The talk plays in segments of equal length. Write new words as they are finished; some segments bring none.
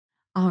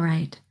All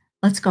right,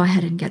 let's go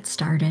ahead and get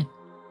started.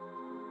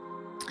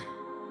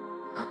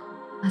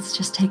 Let's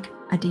just take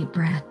a deep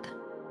breath.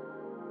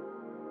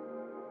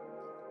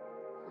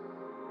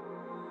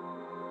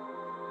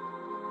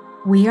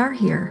 We are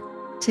here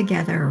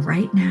together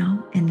right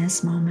now in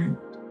this moment.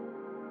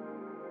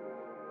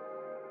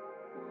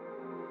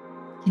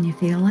 Can you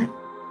feel it?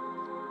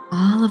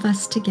 All of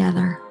us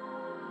together.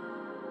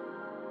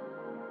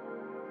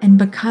 And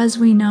because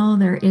we know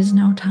there is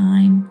no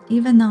time,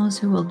 even those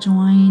who will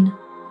join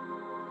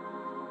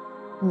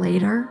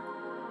later,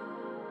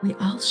 we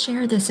all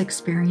share this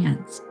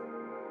experience.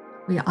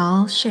 We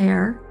all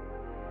share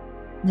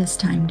this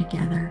time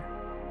together.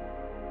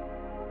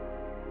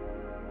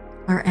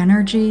 Our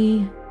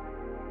energy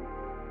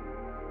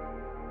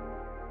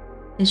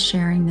is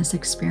sharing this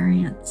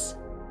experience.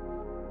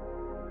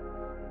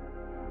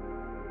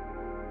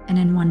 And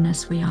in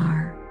oneness we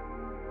are.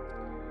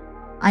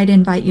 I'd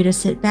invite you to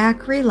sit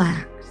back,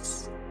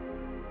 relax,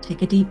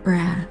 take a deep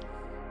breath.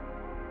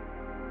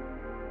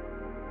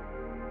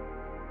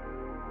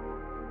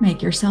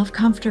 Make yourself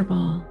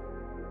comfortable.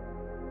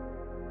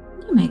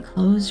 You may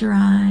close your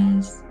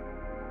eyes.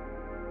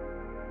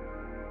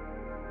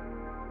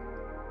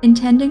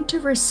 Intending to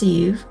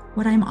receive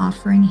what I'm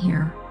offering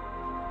here,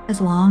 as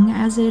long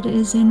as it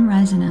is in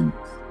resonance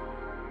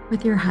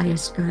with your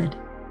highest good.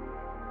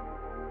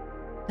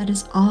 That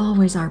is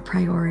always our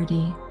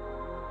priority.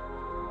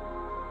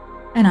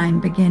 And I'm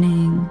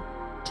beginning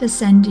to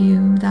send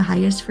you the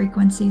highest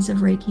frequencies of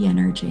Reiki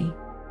energy.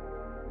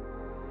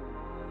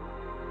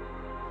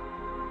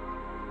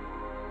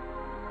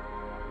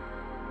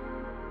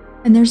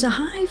 And there's a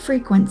high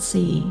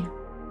frequency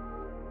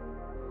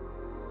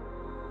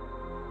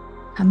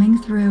coming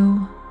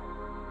through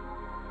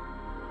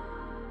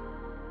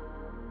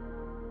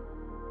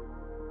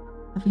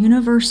of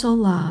universal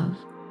love,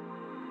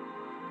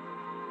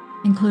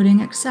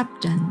 including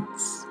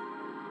acceptance.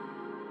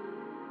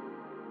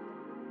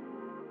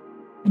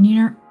 And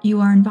you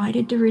are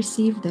invited to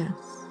receive this.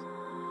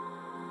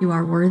 You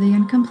are worthy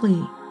and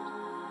complete.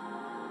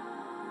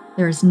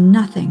 There is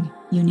nothing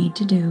you need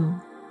to do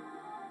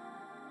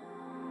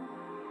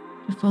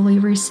to fully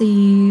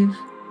receive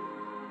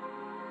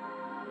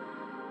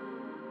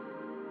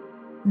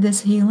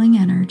this healing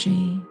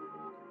energy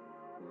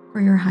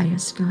for your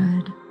highest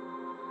good.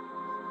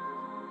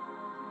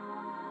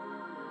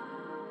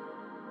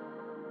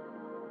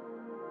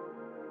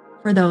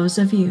 For those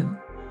of you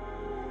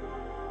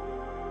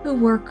who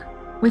work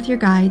with your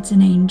guides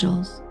and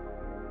angels,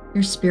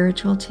 your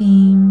spiritual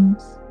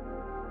teams,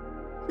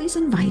 please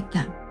invite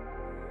them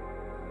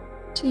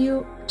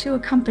to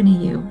accompany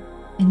you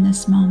in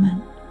this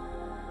moment,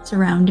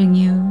 surrounding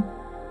you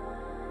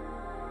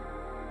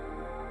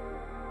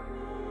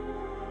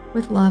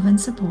with love and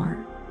support,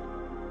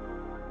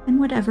 and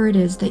whatever it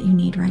is that you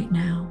need right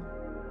now.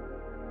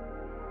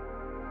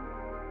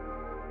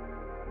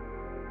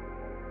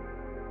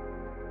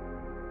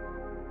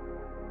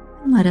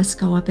 And let us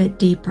go a bit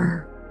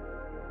deeper.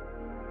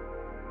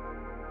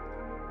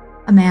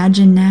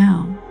 Imagine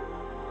now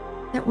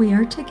that we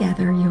are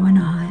together, you and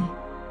I,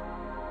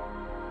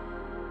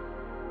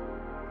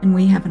 and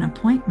we have an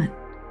appointment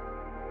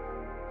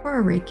for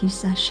a Reiki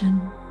session.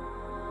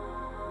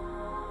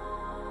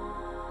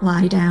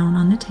 Lie down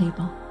on the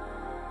table.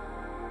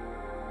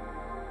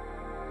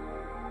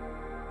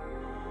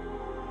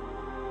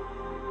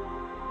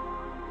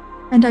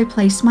 And I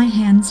place my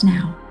hands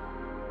now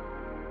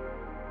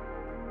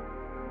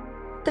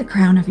at the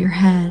crown of your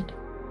head,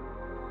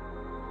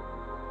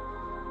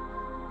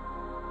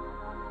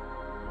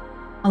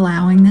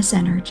 allowing this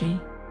energy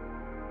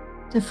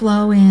to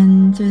flow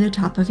in through the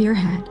top of your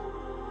head.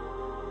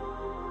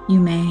 You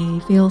may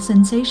feel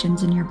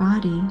sensations in your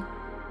body,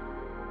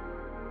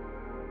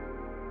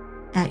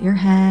 at your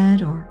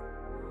head or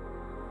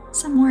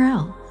somewhere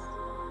else.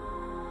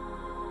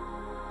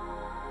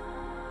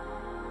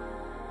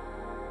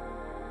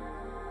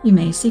 You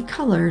may see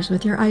colors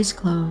with your eyes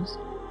closed,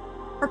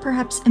 or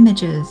perhaps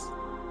images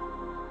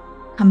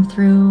come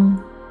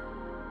through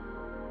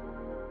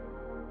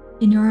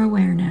in your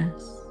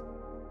awareness.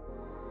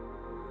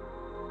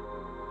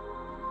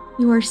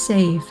 You are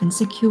safe and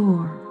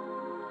secure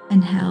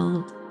and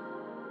held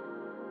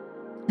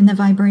in the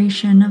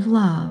vibration of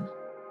love,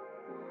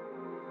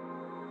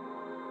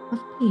 of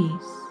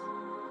peace,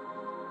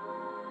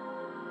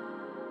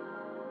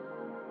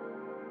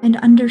 and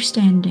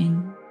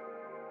understanding.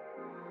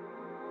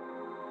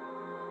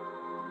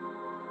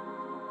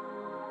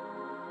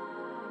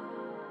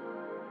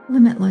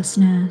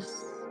 Limitlessness.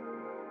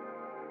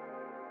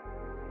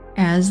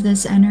 As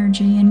this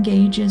energy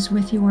engages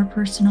with your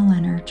personal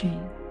energy,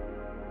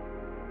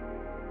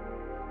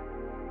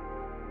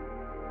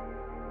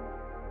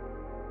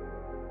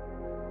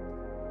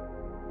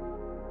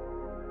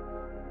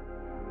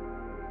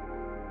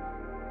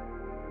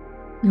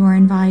 you are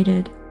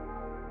invited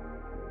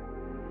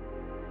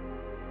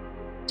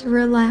to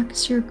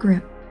relax your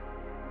grip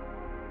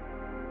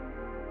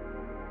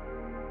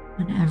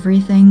on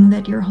everything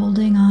that you're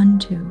holding on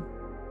to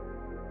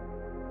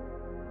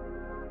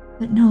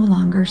that no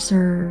longer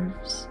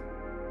serves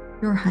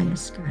your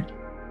highest good.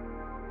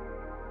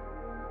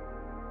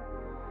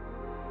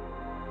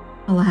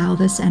 Allow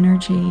this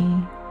energy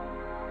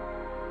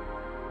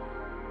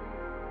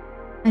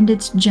and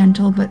its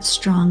gentle but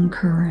strong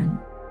current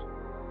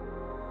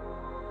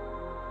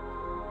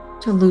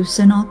to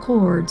loosen all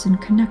cords and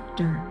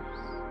connectors,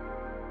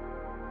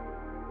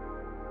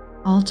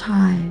 all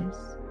ties,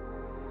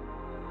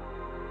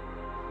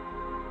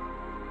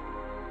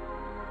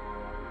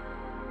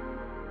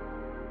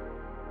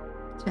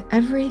 to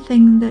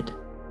everything that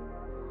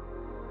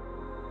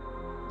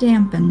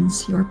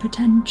dampens your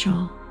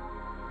potential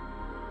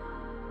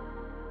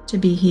to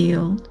be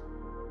healed,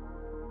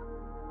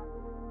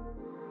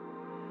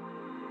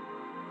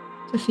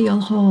 to feel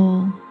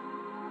whole,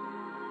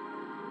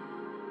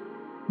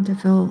 and to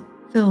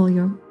fill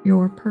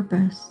your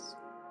purpose.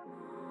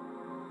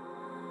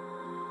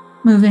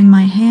 Moving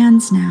my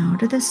hands now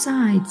to the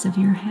sides of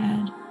your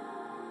head.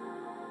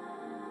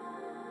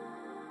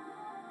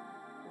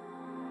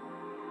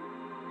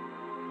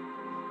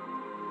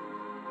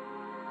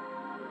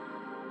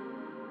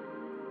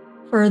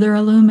 Further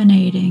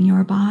illuminating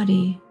your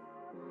body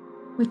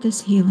with this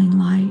healing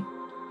light.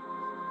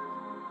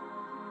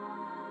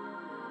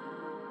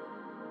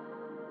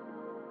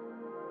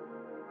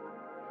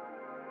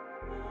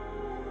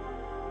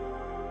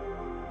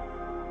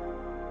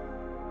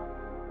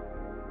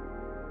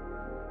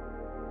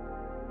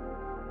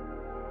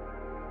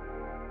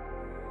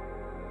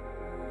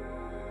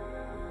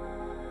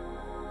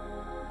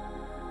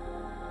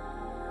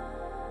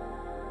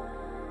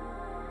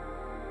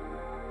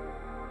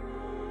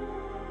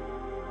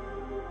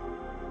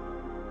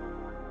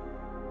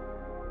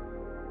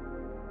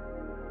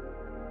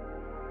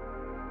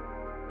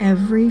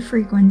 Every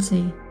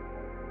frequency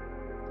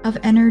of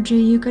energy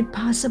you could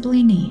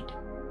possibly need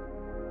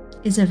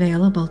is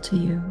available to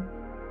you,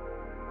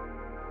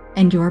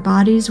 and your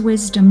body's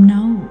wisdom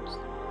knows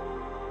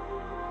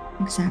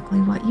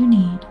exactly what you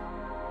need.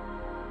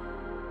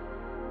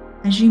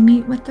 As you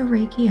meet with the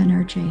Reiki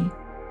energy,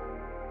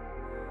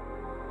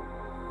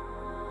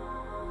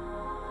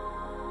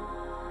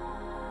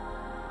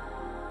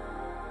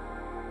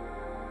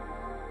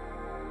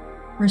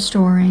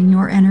 restoring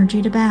your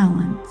energy to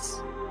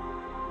balance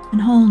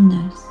and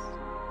wholeness.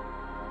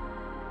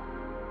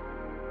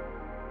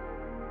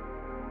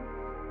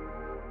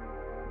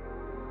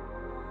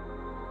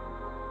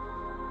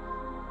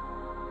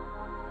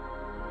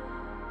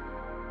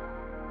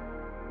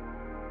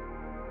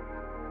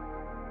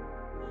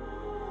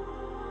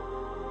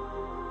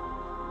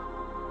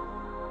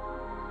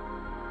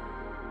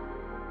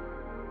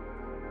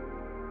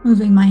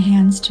 Moving my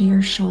hands to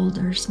your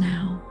shoulders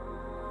now.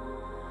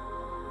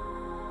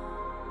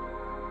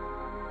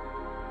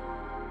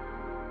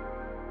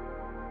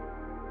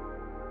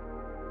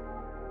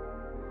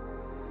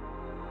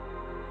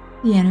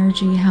 The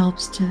energy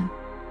helps to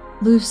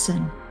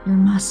loosen your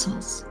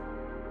muscles.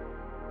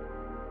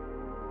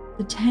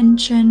 The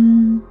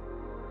tension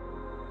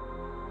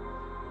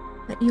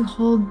that you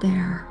hold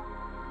there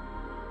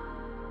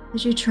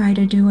as you try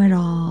to do it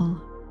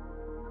all.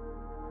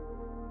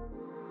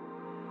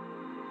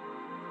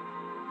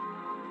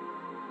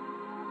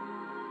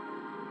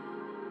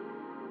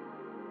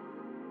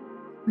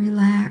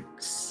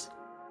 Relax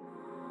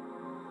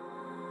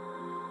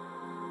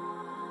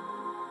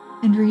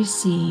and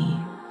receive.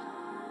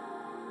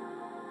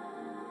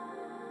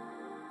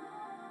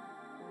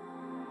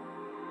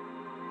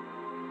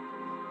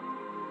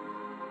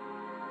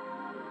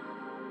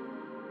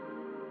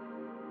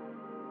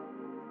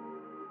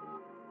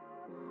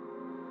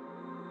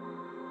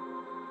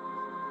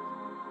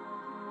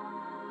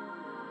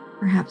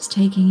 Perhaps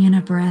taking in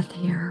a breath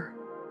here.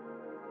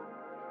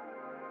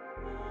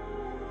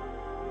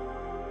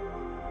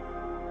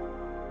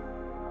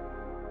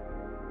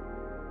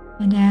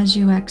 And as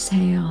you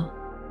exhale,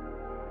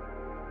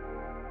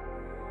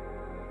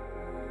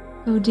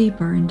 go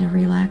deeper into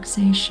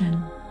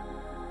relaxation.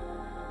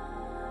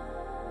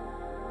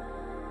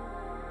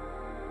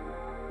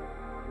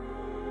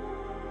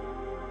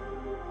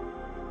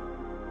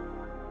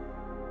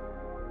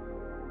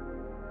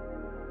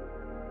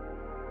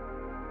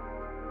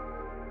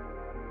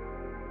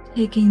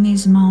 Taking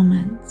these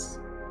moments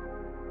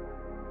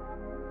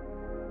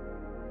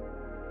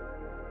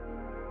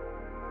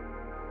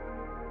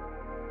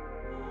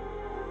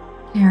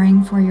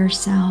caring for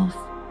yourself,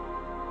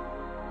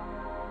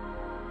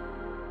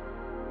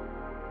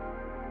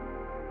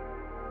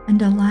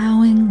 and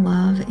allowing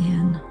love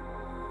in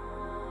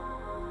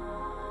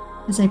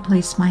as I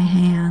place my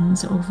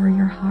hands over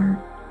your heart.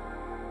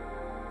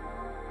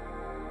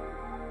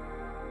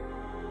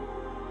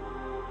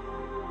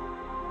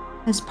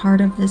 As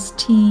part of this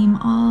team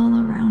all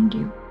around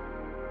you,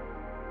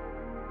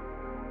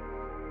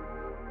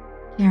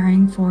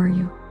 caring for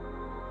you,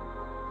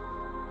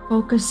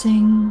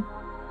 focusing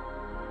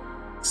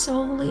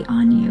solely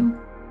on you.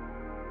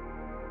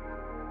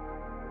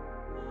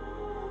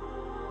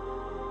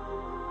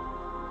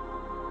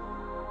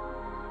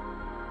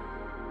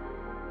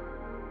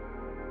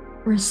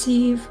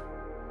 Receive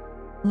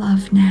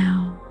love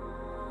now.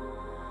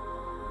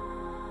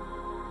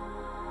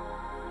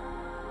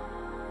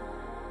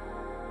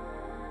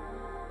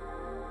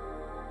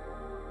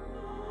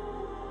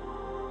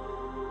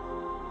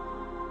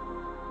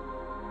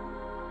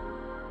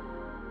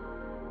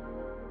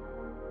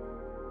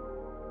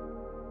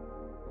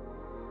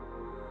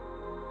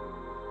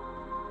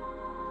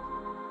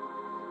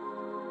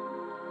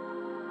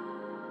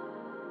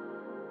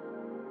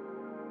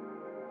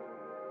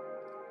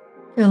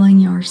 filling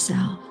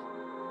yourself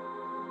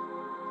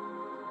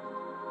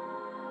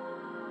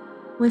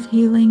with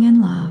healing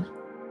and love.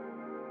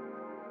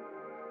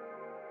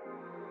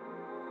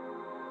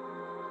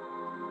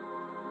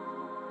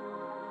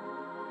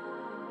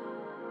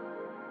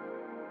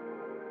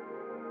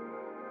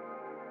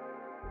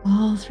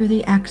 All through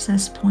the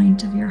access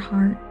point of your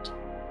heart,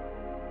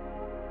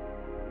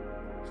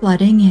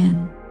 flooding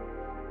in.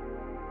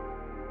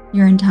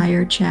 Your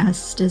entire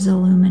chest is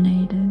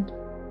illuminated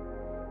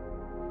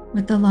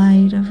with the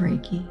light of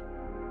Reiki.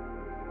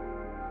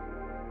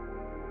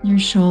 Your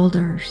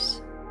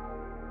shoulders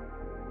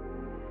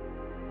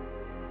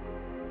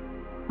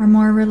are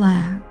more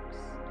relaxed.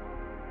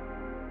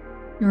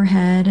 Your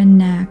head and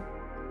neck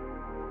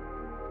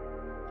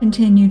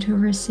continue to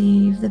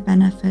receive the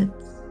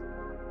benefits.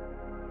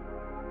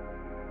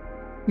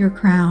 Your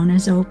crown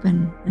is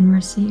open and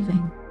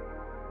receiving.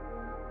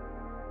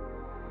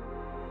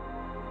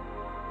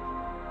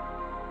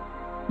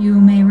 You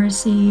may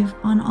receive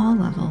on all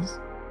levels.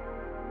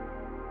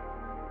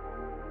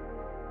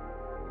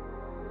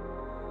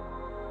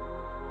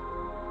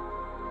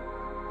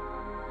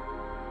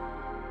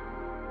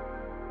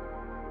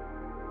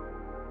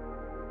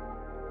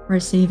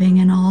 Receiving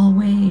in all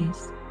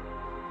ways.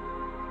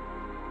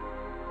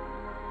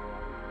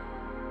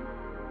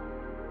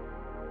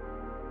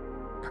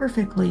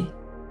 Perfectly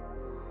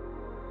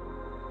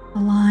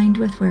aligned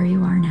with where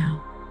you are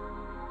now.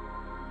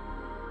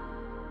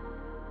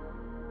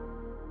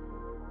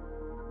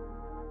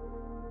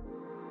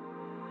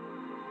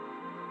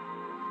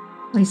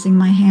 Placing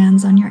my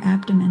hands on your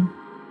abdomen,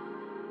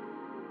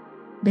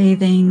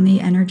 bathing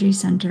the energy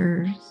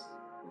centers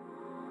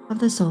of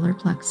the solar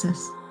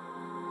plexus.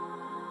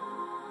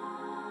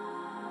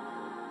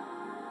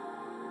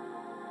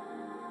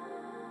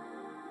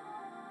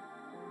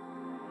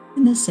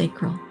 And the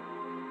sacral.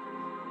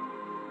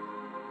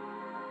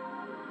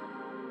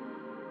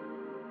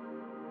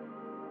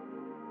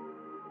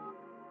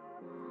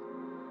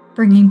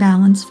 Bringing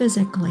balance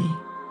physically.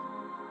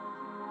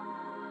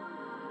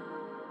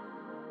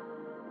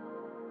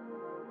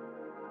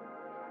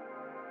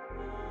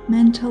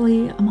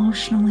 Mentally,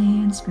 emotionally,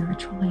 and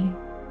spiritually.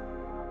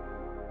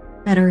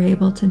 Better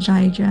able to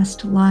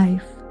digest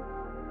life.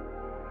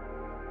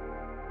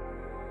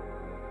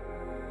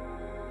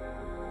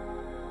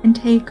 And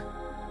take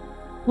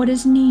what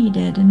is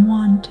needed and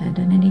wanted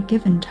at any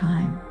given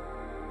time.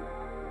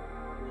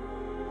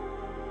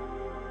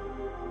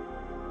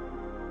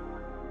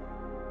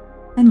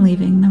 And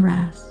leaving the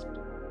rest.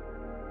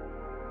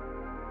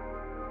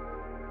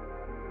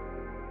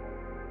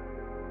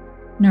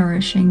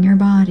 Nourishing your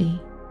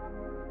body,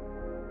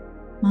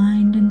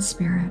 mind, and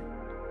spirit.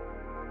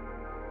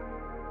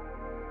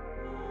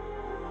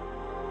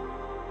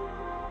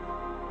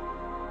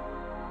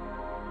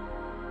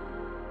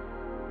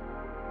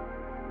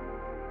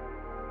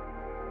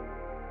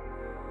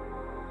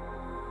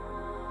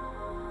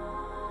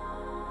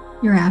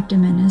 Your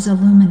abdomen is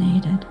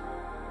illuminated,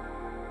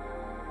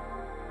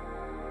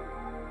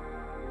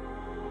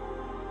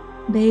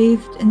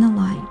 bathed in the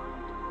light.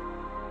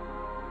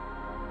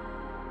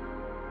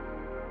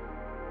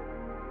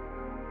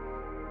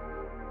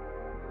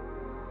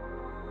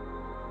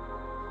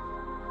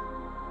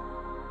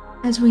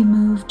 As we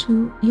move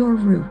to your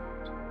root,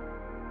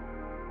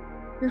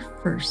 your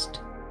first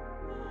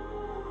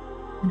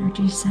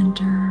energy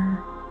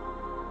center,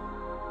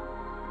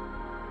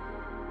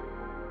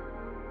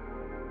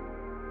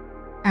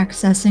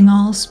 accessing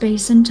all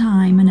space and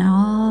time and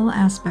all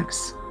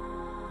aspects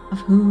of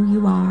who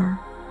you are,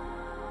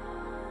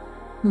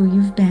 who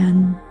you've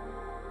been,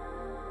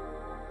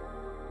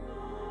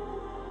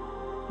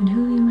 and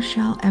who you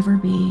shall ever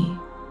be.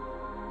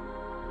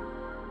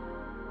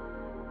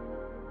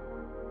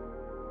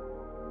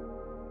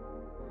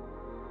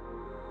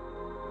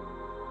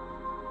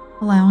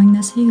 Allowing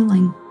this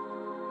healing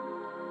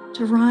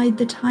to ride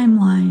the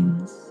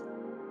timelines,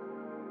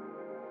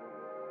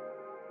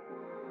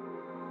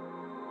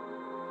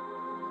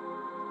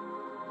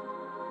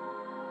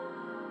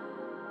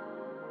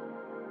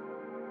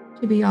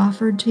 to be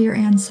offered to your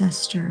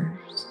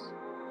ancestors,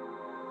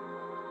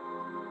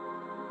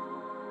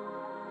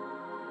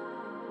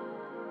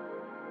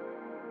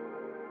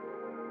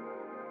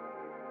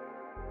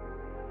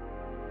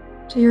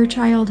 to your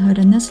childhood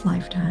in this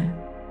lifetime,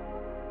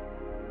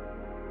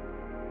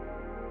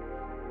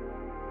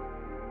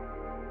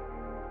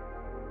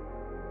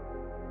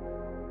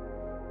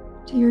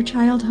 to your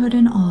childhood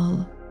in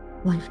all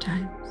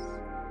lifetimes,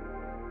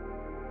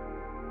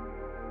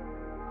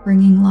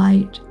 bringing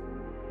light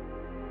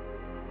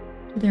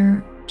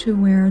to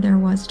where there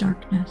was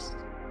darkness.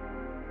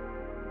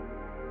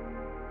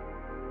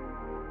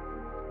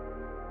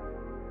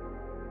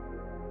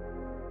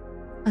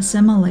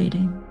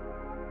 Assimilating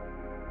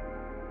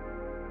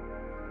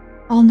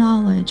all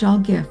knowledge, all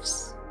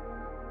gifts,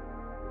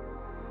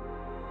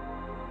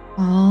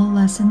 all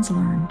lessons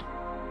learned.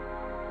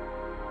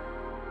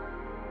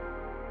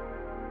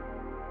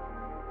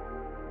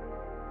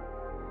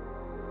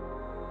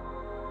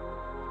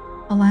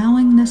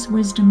 Allowing this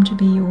wisdom to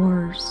be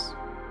yours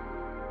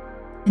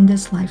in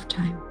this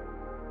lifetime.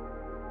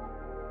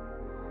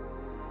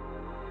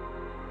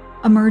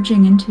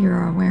 Emerging into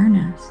your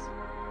awareness.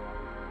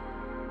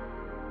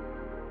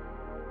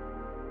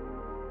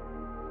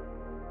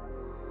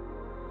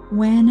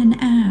 When and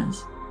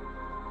as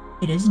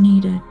it is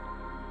needed.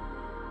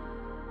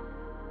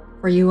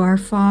 For you are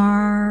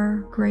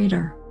far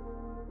greater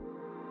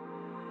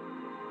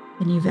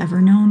than you've ever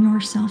known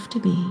yourself to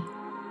be,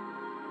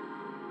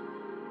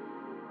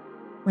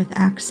 with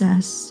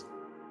access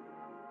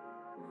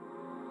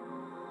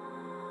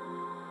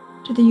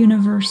to the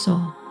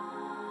universal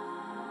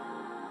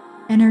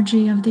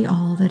energy of the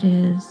all that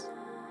is.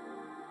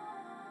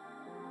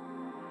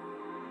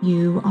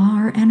 You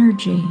are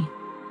energy.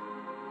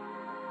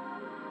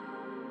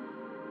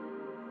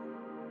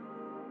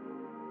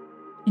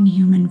 In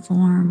human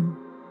form.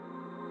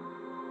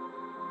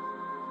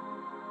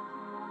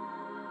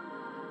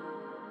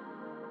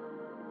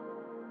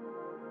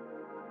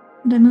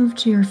 And I move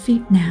to your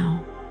feet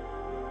now.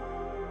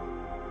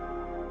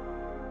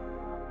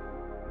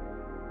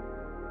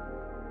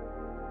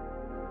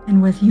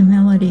 And with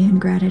humility and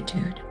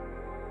gratitude,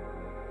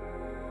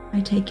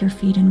 I take your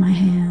feet in my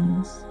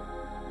hands.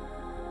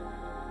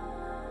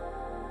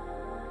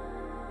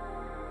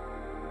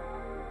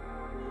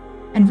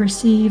 And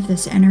receive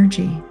this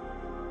energy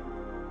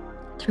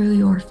through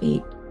your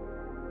feet,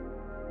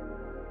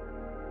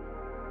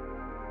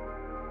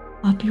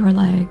 up your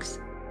legs,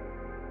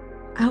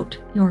 out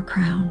your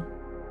crown,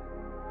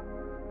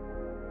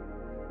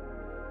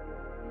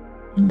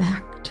 and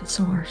back to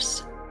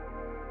source.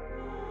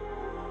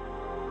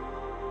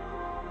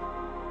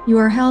 You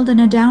are held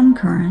in a down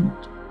current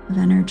of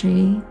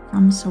energy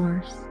from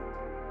source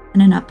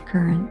and an up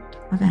current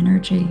of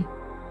energy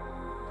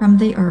from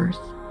the earth.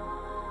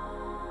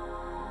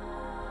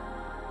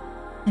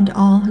 And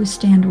all who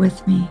stand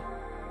with me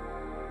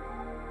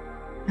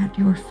at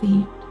your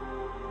feet,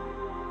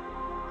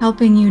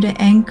 helping you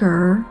to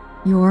anchor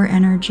your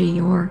energy,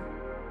 your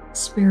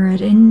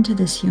spirit into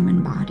this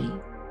human body,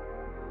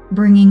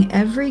 bringing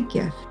every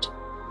gift,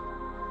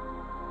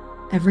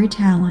 every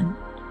talent,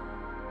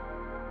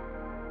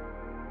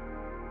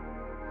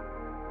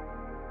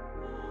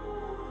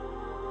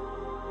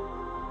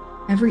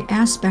 every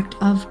aspect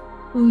of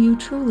who you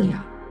truly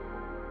are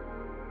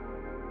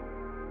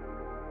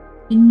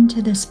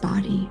into this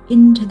body,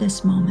 into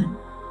this moment,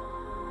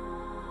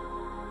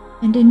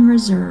 and in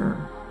reserve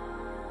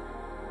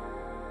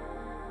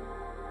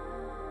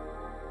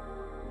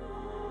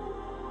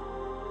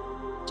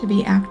to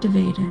be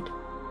activated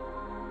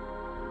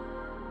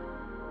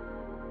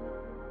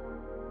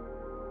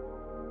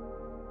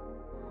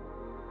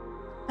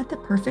at the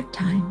perfect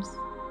times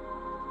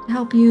to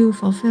help you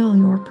fulfill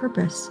your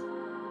purpose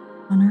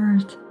on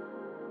earth.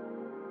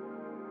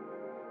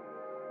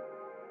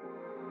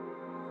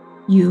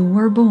 You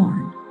were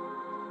born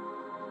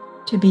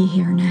to be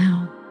here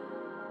now.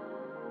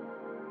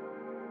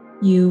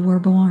 You were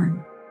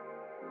born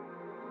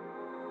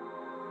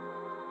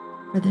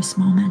for this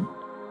moment.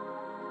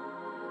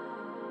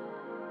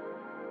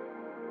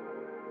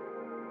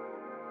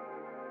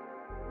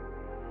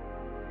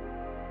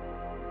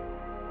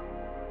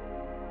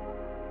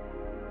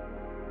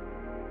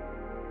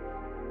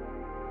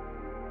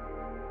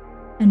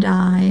 And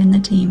I and the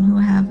team who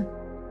have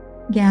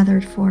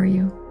gathered for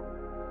you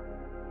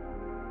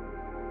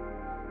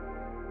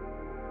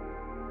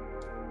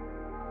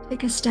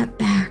take a step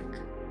back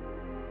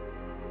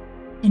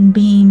and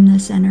beam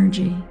this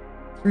energy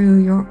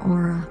through your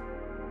aura.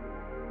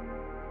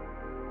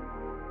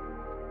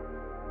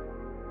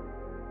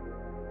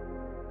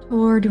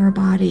 Toward your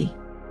body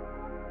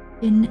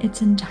in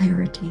its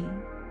entirety.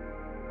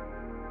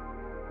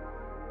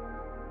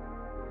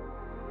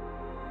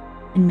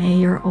 And may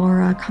your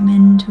aura come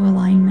into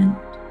alignment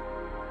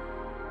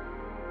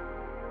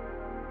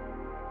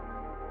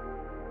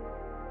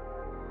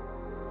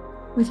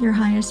with your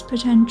highest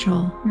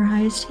potential, your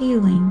highest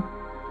healing,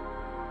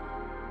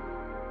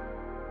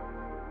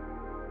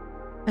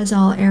 as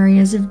all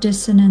areas of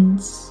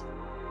dissonance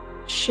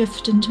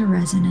shift into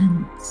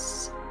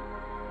resonance.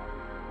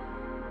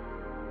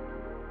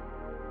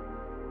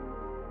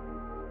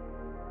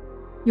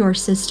 Your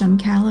system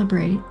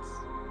calibrates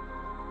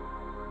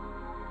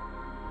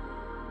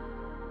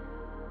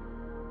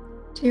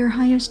to your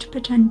highest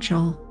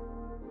potential.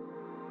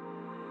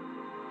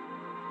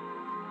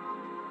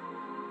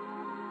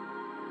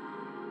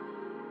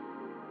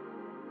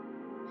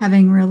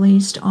 Having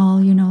released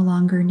all you no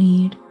longer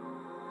need.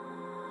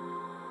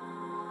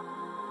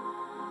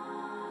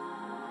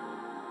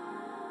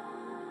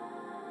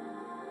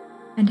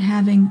 And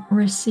having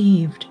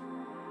received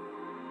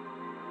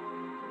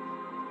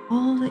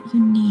all that you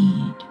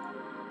need.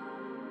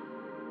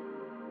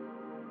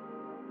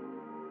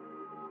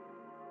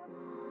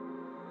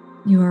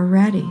 You are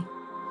ready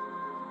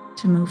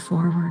to move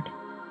forward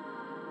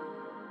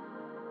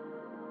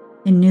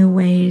in new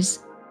ways.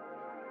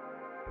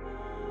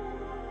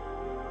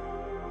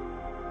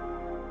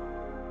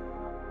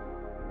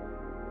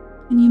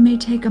 And you may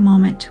take a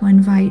moment to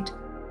invite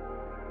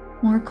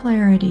more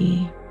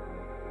clarity,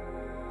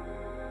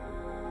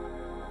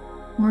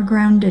 more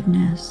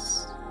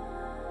groundedness,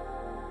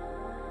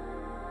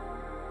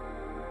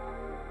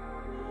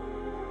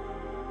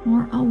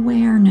 more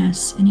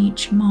awareness in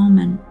each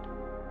moment.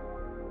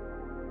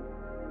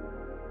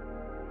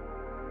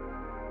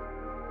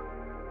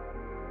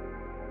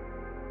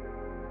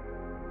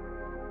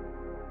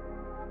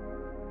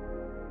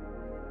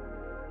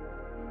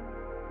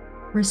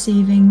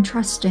 Receiving,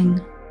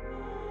 trusting,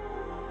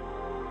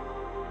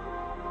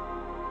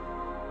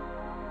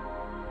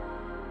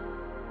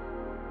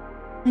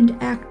 and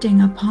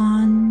acting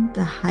upon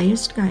the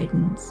highest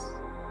guidance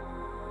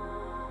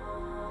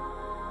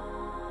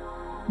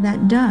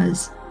that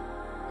does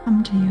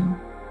come to you.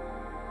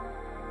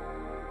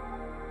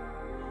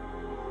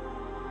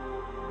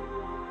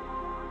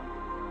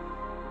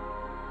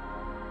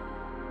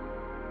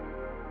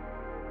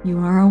 You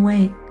are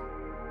awake.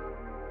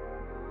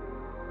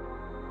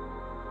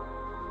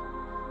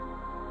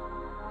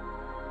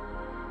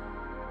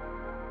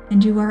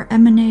 And you are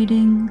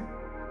emanating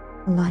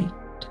light.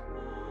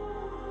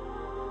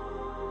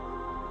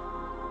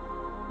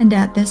 And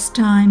at this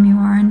time, you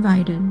are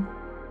invited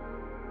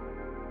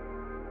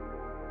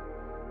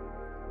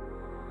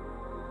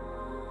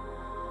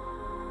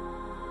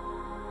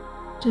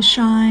to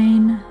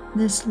shine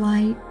this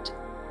light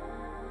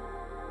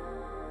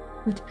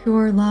with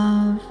pure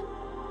love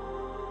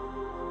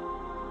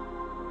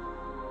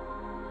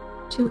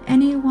to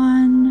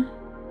anyone,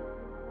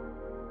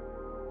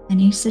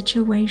 any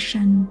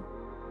situation,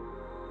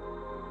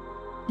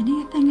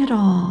 anything at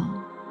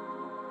all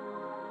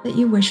that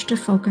you wish to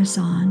focus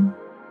on.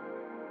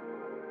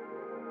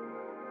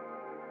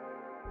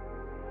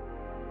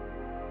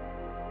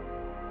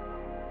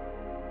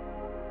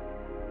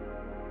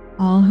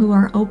 All who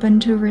are open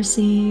to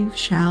receive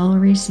shall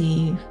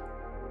receive.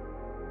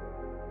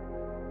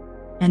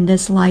 And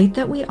this light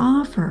that we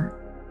offer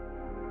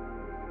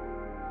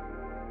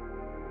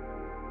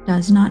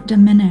does not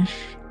diminish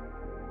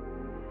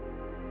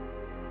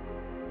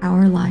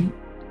our light.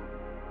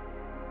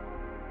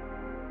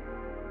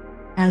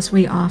 As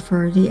we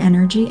offer, the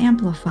energy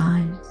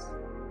amplifies.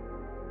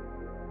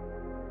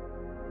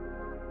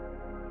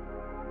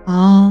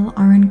 All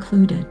are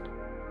included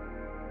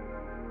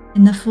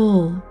in the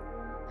full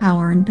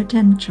power and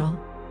potential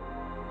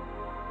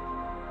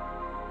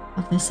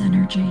of this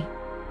energy,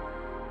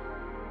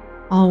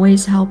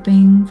 always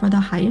helping for the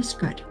highest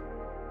good.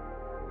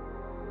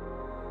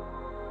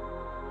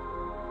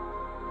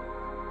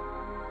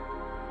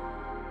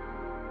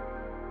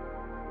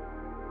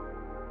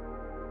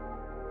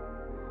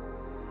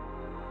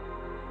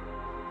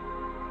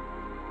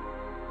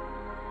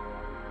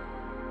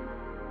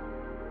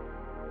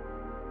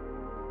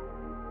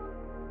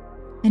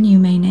 And you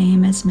may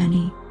name as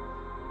many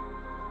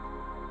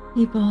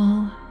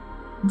people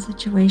and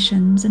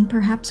situations and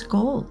perhaps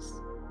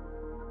goals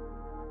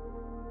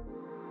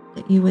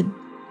that you would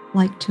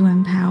like to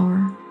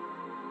empower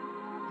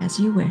as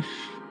you wish.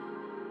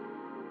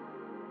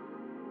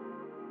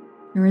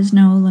 There is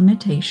no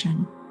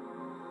limitation.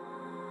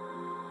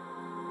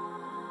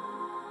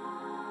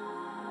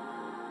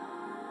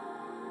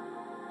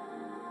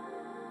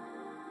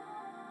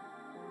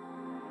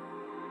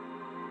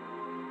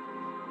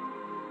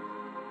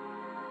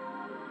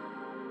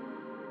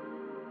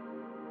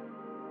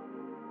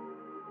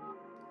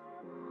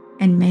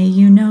 And may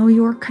you know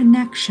your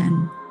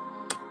connection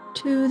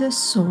to the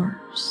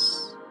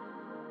source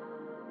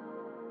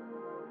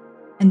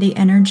and the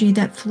energy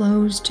that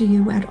flows to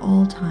you at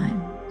all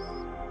times.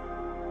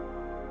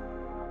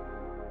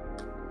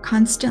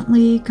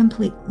 Constantly,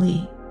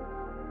 completely,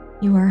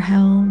 you are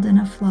held in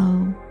a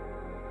flow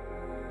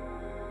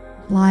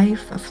of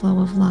life, a flow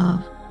of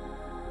love,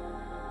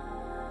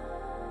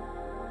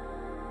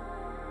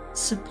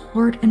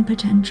 support, and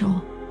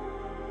potential.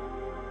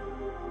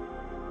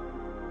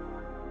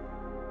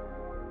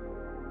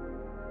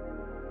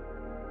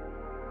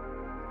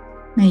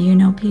 May you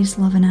know peace,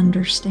 love, and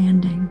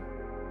understanding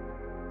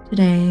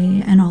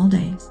today and all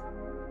days.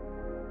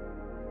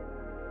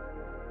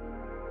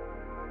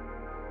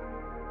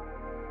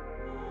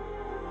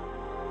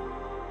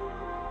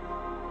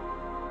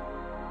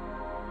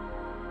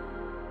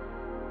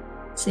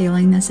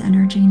 Sealing this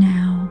energy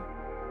now.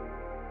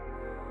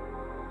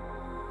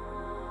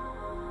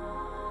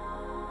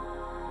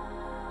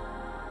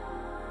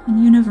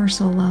 In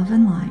universal love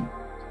and light.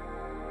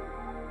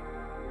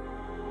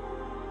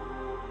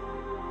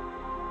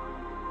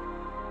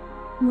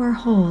 You are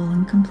whole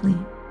and complete.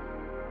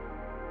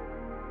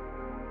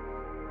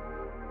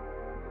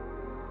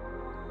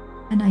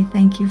 And I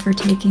thank you for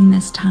taking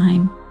this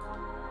time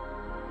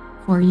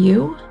for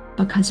you,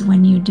 because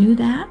when you do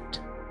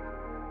that,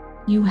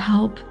 you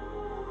help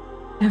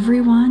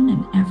everyone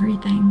and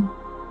everything.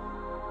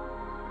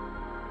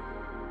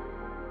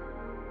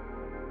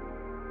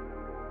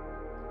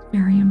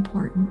 Very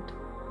important.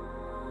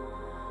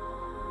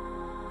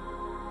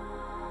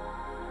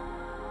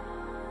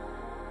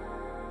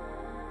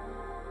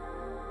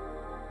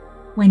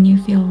 When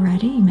you feel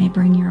ready, you may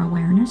bring your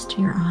awareness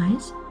to your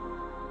eyes.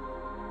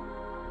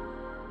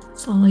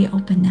 Slowly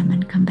open them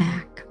and come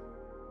back.